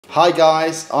Hi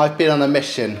guys, I've been on a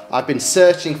mission. I've been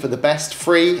searching for the best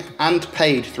free and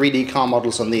paid 3D car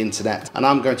models on the internet, and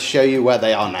I'm going to show you where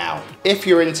they are now. If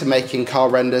you're into making car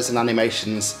renders and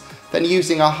animations, then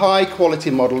using a high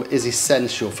quality model is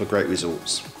essential for great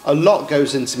results. A lot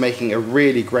goes into making a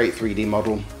really great 3D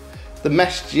model. The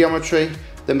mesh geometry,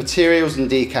 the materials and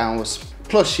decals,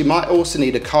 plus you might also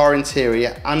need a car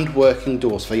interior and working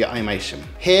doors for your animation.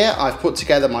 Here I've put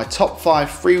together my top 5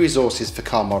 free resources for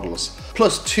car models,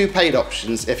 plus 2 paid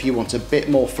options if you want a bit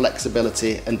more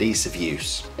flexibility and ease of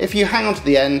use. If you hang on to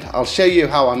the end, I'll show you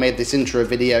how I made this intro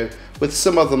video with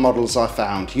some of the models I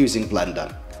found using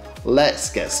Blender. Let's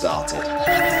get started.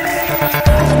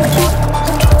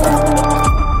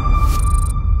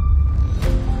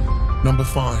 Number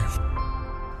 5.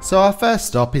 So our first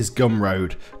stop is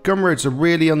Gumroad. Gumroad's a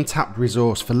really untapped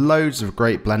resource for loads of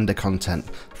great Blender content.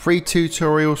 Free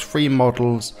tutorials, free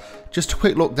models. Just a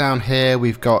quick look down here,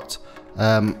 we've got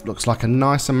looks like a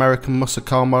nice American muscle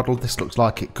car model. This looks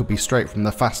like it could be straight from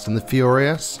the Fast and the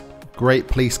Furious. Great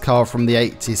police car from the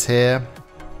 80s here.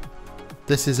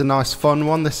 This is a nice fun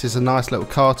one. This is a nice little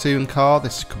cartoon car.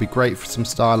 This could be great for some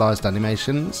stylized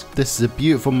animations. This is a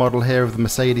beautiful model here of the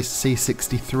Mercedes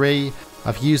C63.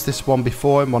 I've used this one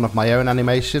before in one of my own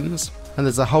animations. And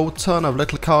there's a whole ton of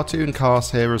little cartoon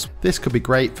cars here. This could be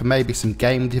great for maybe some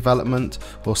game development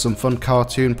or some fun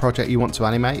cartoon project you want to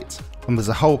animate. And there's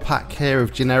a whole pack here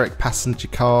of generic passenger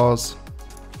cars.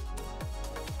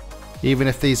 Even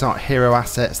if these aren't hero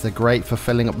assets, they're great for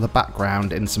filling up the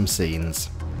background in some scenes.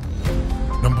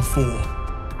 Number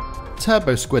 4.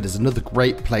 Turbo Squid is another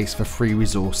great place for free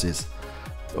resources.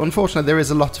 Unfortunately, there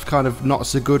is a lot of kind of not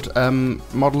so good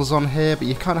models on here, but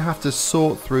you kind of have to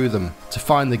sort through them to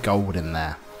find the gold in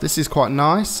there. This is quite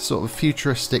nice, sort of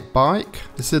futuristic bike.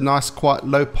 This is a nice, quite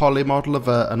low poly model of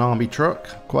an army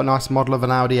truck. Quite a nice model of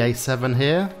an Audi A7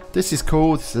 here. This is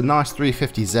cool. This is a nice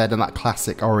 350Z in that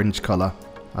classic orange colour.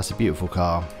 That's a beautiful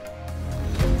car.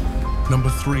 Number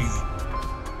 3.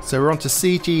 So we're on to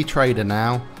CG Trader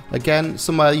now. Again,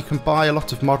 somewhere you can buy a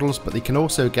lot of models, but you can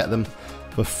also get them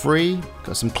for free.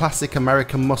 Got some classic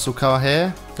American muscle car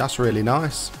here. That's really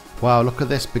nice. Wow, look at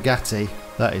this Bugatti.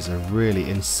 That is a really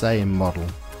insane model.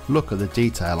 Look at the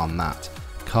detail on that.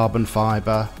 Carbon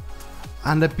fibre.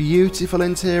 And a beautiful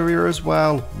interior as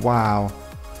well. Wow.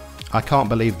 I can't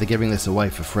believe they're giving this away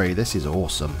for free. This is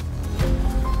awesome.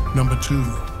 Number 2.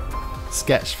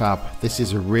 Sketchfab. This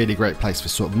is a really great place for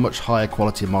sort of much higher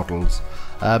quality models.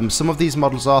 Some of these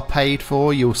models are paid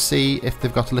for. You'll see if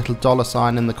they've got a little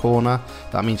 $ in the corner,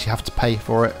 that means you have to pay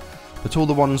for it. But all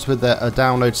the ones with a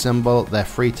download symbol, they're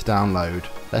free to download.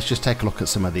 Let's just take a look at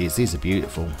some of these. These are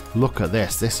beautiful. Look at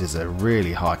this. This is a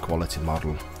really high quality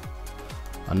model.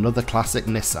 Another classic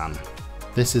Nissan.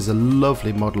 This is a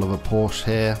lovely model of a Porsche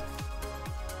here.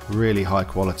 Really high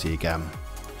quality again.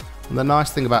 And the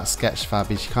nice thing about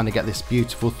Sketchfab is you kind of get this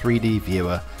beautiful 3D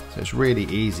viewer, so it's really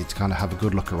easy to kind of have a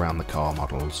good look around the car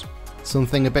models.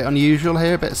 Something a bit unusual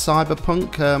here, a bit of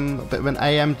cyberpunk, a bit of an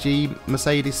AMG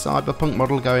Mercedes cyberpunk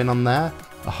model going on there.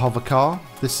 A hover car.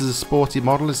 This is a sporty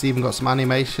model, it's even got some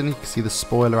animation. You can see the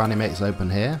spoiler animates open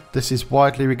here. This is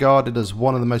widely regarded as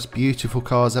one of the most beautiful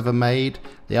cars ever made,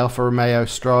 the Alfa Romeo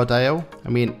Stradale. I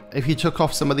mean, if you took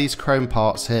off some of these chrome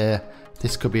parts here,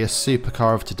 this could be a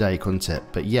supercar of today, couldn't it?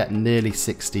 But yet nearly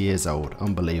 60 years old.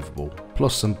 Unbelievable.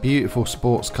 Plus some beautiful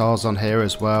sports cars on here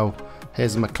as well.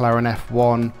 Here's a McLaren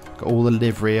F1. Got all the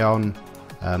livery on.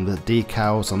 The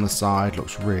decals on the side.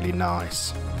 Looks really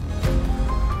nice.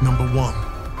 Number 1.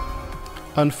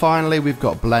 And finally we've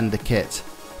got Blender Kit.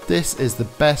 This is the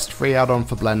best free add-on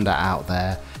for Blender out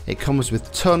there. It comes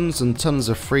with tons and tons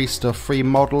of free stuff, free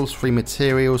models, free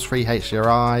materials, free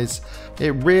HDRIs.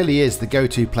 It really is the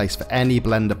go-to place for any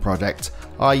Blender project.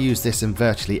 I use this in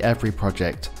virtually every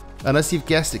project. And as you've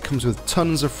guessed, it comes with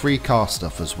tons of free car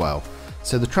stuff as well.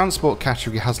 So the transport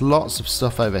category has lots of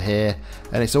stuff over here,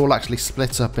 and it's all actually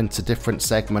split up into different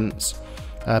segments.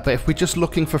 But if we're just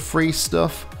looking for free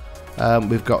stuff,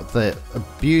 we've got a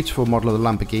beautiful model of the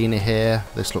Lamborghini here.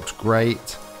 This looks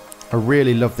great. I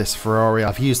really love this Ferrari.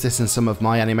 I've used this in some of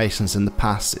my animations in the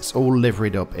past. It's all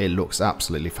liveried up. It looks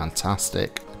absolutely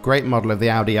fantastic. Great model of the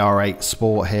Audi R8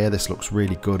 Sport here. This looks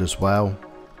really good as well.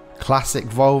 Classic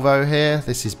Volvo here.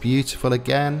 This is beautiful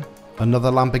again.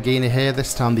 Another Lamborghini here,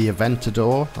 this time the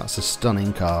Aventador. That's a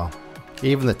stunning car.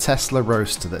 Even the Tesla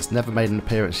Roadster that's never made an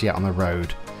appearance yet on the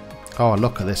road. Oh,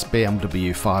 look at this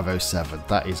BMW 507.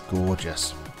 That is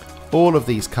gorgeous. All of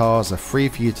these cars are free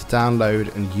for you to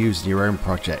download and use in your own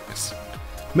projects.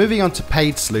 Moving on to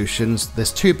paid solutions,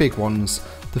 there's 2 big ones.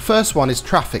 The first one is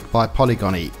Traffic by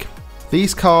Polygon Eek.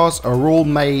 These cars are all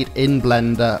made in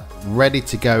Blender, ready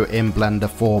to go in Blender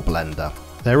for Blender.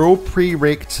 They're all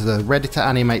pre-rigged, so they're ready to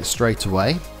animate straight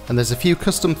away. And there's a few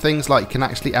custom things like you can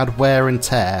actually add wear and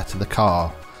tear to the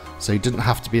car, so it doesn't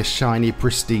have to be a shiny,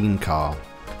 pristine car.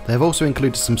 They've also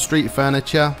included some street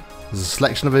furniture, there's a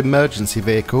selection of emergency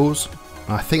vehicles.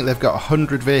 I think they've got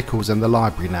 100 vehicles in the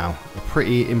library now, a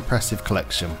pretty impressive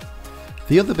collection.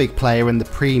 The other big player in the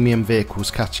premium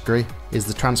vehicles category is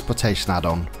the transportation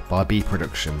add-on by B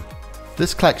Production.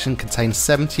 This collection contains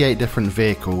 78 different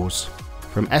vehicles,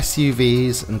 from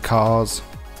SUVs and cars,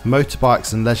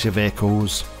 motorbikes and leisure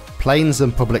vehicles, planes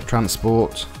and public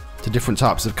transport, to different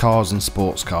types of cars and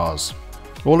sports cars.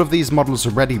 All of these models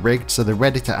are ready rigged, so they're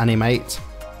ready to animate,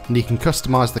 and you can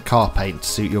customise the car paint to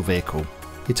suit your vehicle.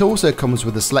 It also comes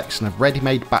with a selection of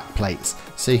ready-made backplates,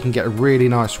 so you can get really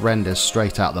nice renders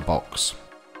straight out the box.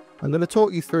 I'm going to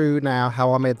talk you through now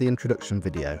how I made the introduction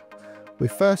video. We're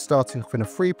first starting off in a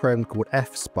free program called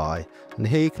F-Spy, and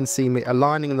here you can see me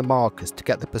aligning the markers to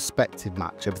get the perspective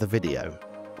match of the video.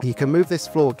 You can move this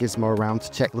floor gizmo around to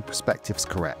check the perspective's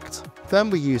correct. Then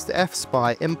we use the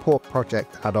F-Spy Import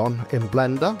Project add-on in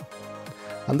Blender,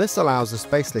 and this allows us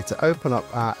basically to open up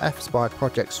our F-Spy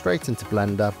project straight into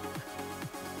Blender.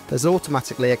 There's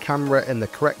automatically a camera in the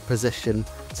correct position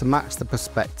to match the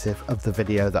perspective of the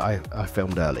video that I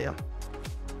filmed earlier.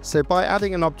 So by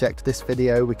adding an object to this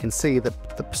video, we can see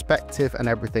that the perspective and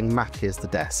everything matches the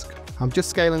desk. I'm just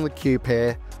scaling the cube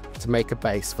here to make a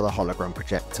base for the hologram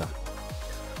projector.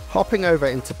 Hopping over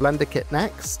into Blender Kit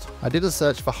next, I did a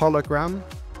search for hologram,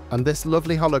 and this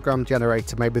lovely hologram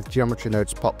generator made with geometry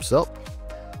nodes pops up.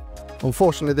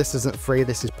 Unfortunately, this isn't free,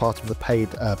 this is part of the paid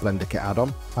Blender Kit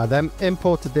add-on. I then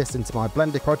imported this into my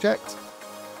Blender project.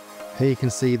 Here you can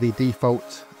see the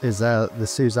default is the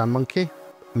Suzanne monkey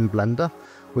in Blender.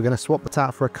 We're going to swap it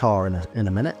out for a car in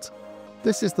a minute.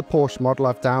 This is the Porsche model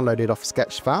I've downloaded off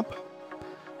Sketchfab.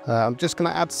 I'm just going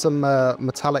to add some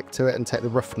metallic to it and take the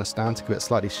roughness down to give it a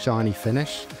slightly shiny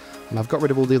finish. And I've got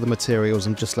rid of all the other materials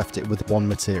and just left it with one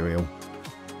material.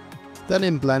 Then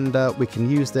in Blender we can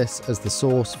use this as the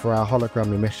source for our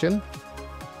hologram emission.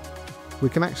 We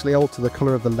can actually alter the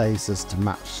colour of the lasers to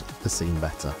match the scene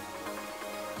better.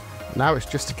 Now it's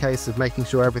just a case of making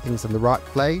sure everything's in the right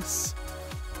place.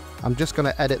 I'm just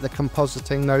going to edit the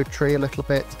compositing node tree a little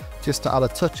bit just to add a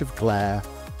touch of glare.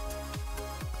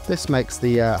 This makes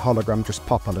the hologram just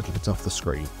pop a little bit off the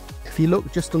screen. If you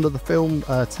look just under the film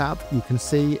tab, you can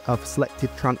see I've selected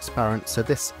transparent, so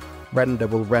this render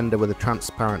will render with a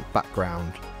transparent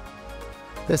background.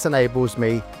 This enables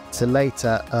me to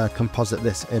later composite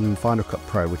this in Final Cut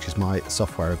Pro, which is my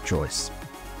software of choice.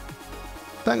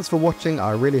 Thanks for watching,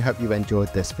 I really hope you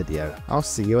enjoyed this video. I'll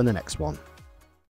see you in the next one.